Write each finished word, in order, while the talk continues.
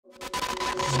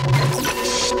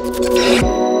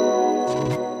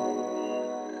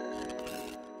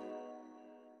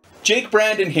Jake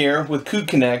Brandon here with Coug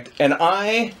Connect, and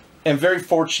I am very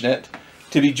fortunate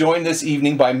to be joined this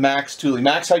evening by Max Tooley.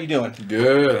 Max, how you doing?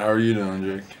 Good. How are you doing,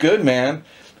 Jake? Good, man.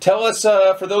 Tell us,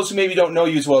 for those who maybe don't know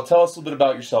you as well, tell us a little bit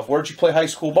about yourself. Where'd you play high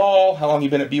school ball? How long you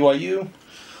been at BYU?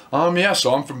 Yeah,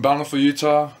 so I'm from Bountiful,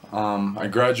 Utah. I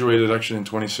graduated actually in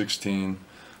 2016.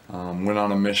 Went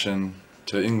on a mission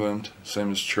to England, same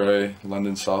as Trey,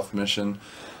 London South mission.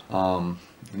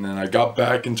 And then I got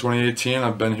back in 2018.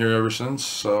 I've been here ever since,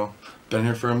 so been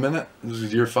here for a minute. This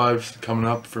is year 5 coming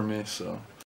up for me, so.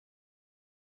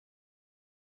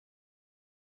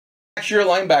 You're a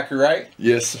linebacker, right?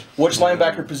 Yes. Which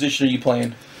linebacker position are you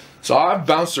playing? So I've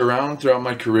bounced around throughout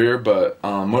my career, but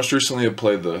most recently I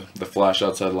played the flash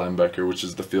outside linebacker, which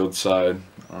is the field side.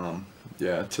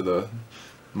 Yeah, to the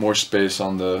more space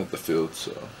on the field.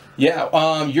 So.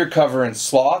 Yeah, you're covering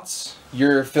slots.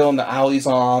 You're filling the alleys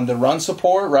on the run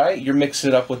support, right? You're mixing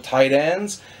it up with tight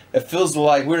ends. It feels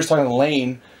like, we were just talking to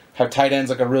Lane, how tight end's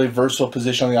like a really versatile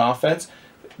position on the offense.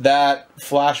 That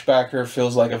flashbacker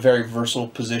feels like a very versatile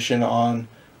position on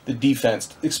the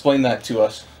defense. Explain that to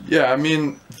us. Yeah, I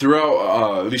mean,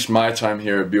 throughout at least my time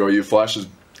here at BYU, flash has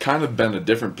kind of been a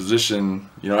different position,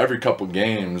 you know, every couple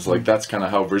games. Like, that's kind of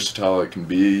how versatile it can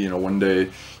be. You know, one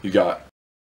day you got...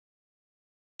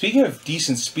 Speaking of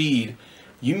decent speed,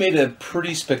 you made a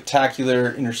pretty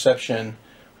spectacular interception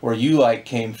where you, like,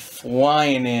 came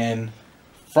flying in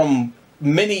from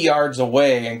many yards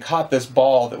away and caught this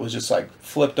ball that was just, like,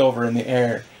 flipped over in the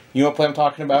air. You know what play I'm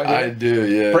talking about here? I do,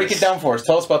 yeah. Break it down for us.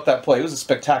 Tell us about that play. It was a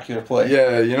spectacular play.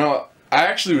 Yeah, you know, I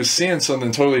actually was seeing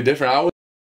something totally different.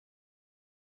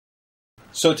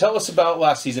 So tell us about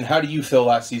last season. How do you feel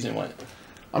last season went?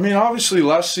 I mean, obviously,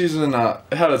 last season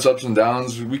it had its ups and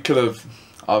downs. We could have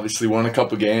obviously won a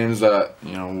couple games that,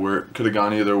 you know, could have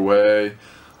gone either way.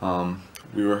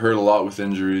 We were hurt a lot with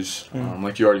injuries,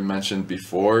 like you already mentioned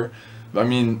before. I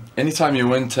mean, anytime you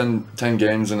win 10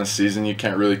 games in a season, you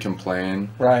can't really complain.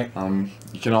 Right.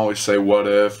 You can always say, what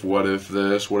if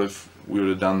this, what if we would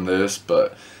have done this,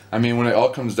 but I mean, when it all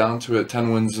comes down to it,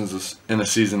 10 wins in a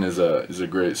season is a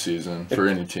great season for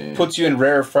any team. Puts you in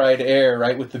rarefied air,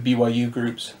 right, with the BYU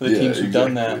groups, the teams who've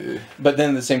done that. But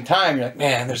then at the same time, you're like,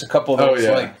 man, there's a couple of those.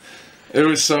 Like, it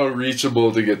was so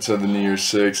reachable to get to the New Year's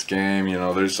 6 game. You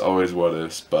know, there's always what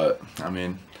ifs, but I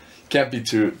mean, can't be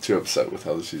too upset with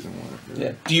how the season went. Really.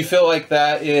 Yeah. Do you feel like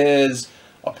that is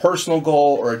a personal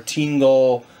goal or a team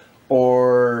goal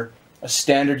or a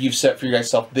standard you've set for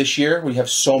yourself this year? We have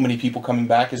so many people coming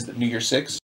back as the New Year's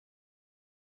 6.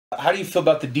 How do you feel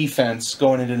about the defense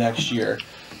going into next year?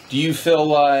 Do you feel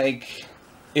like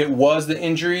it was the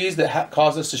injuries that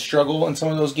caused us to struggle in some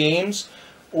of those games?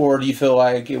 Or do you feel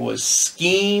like it was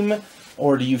scheme?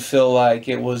 Or do you feel like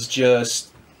it was just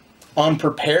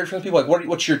unprepared for the people? Like,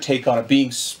 what's your take on it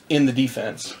being in the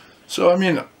defense? So, I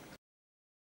mean,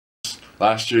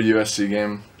 last year USC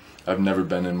game, I've never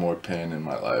been in more pain in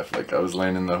my life. Like, I was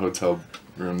laying in the hotel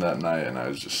room that night and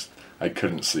I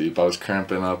couldn't sleep. I was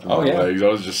cramping up in my legs.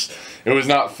 It was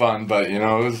not fun, but you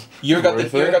know, it was You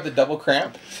ever got the double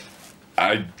cramp?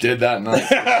 I did that night.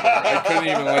 I couldn't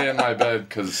even lay in my bed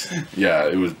because, yeah,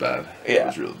 it was bad. Yeah. It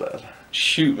was real bad.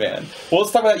 Shoot, man. Well,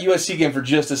 let's talk about that USC game for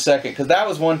just a second, because that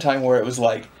was one time where it was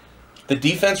like the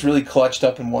defense really clutched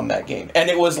up and won that game. And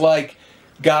it was like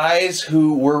guys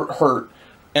who were hurt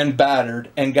and battered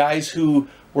and guys who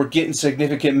were getting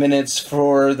significant minutes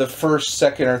for the first,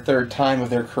 second, or third time of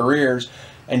their careers,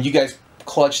 and you guys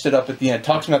clutched it up at the end.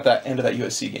 Talk to me about that end of that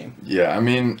USC game. Yeah, I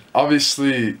mean,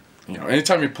 obviously, you know,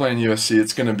 anytime you're playing USC,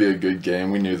 it's going to be a good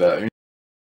game. We knew that.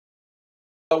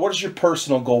 What is your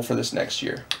personal goal for this next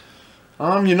year?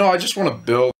 You know, I just want to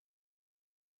build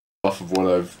off of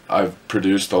what I've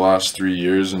produced the last 3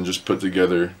 years and just put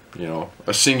together, you know,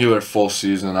 a singular full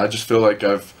season. I just feel like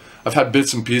I've had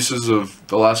bits and pieces of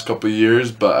the last couple of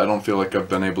years, but I don't feel like I've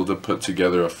been able to put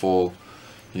together a full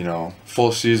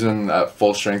season at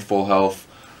full strength, full health.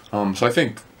 So I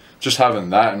think just having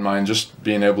that in mind, just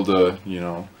being able to, you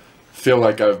know, feel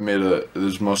like I've made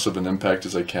as most of an impact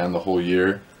as I can the whole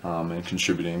year, and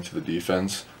contributing to the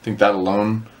defense. I think that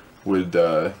alone would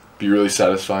be really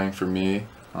satisfying for me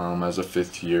as a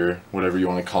fifth year, whatever you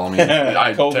want to call me.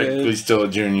 I'm technically still a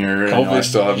junior, and I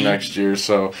still have next year,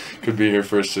 so could be here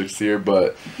for a 6th year.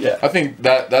 But yeah, I think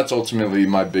that's ultimately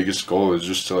my biggest goal, is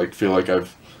just to like feel like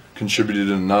I've contributed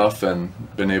enough and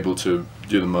been able to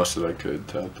do the most that I could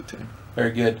to help the team.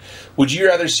 Very good. Would you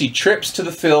rather see trips to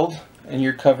the field and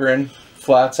you're covering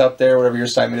flats out there, whatever your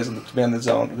assignment is to be on the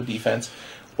zone or the defense,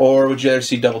 or would you rather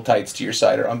see double tights to your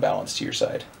side or unbalanced to your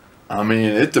side? I mean,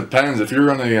 it depends. If you're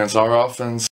running against our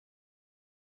offense,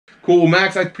 Cool. Well,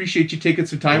 Max, I appreciate you taking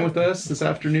some time with us this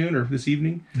afternoon or this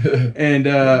evening. And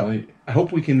I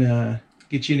hope we can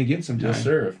get you in again sometime. Yes,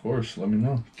 sir. Of course. Let me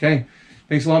know. Okay.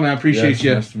 Thanks a lot, man. I appreciate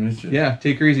you. Nice to meet you. Yeah,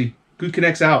 take her easy. Good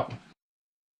Connects out.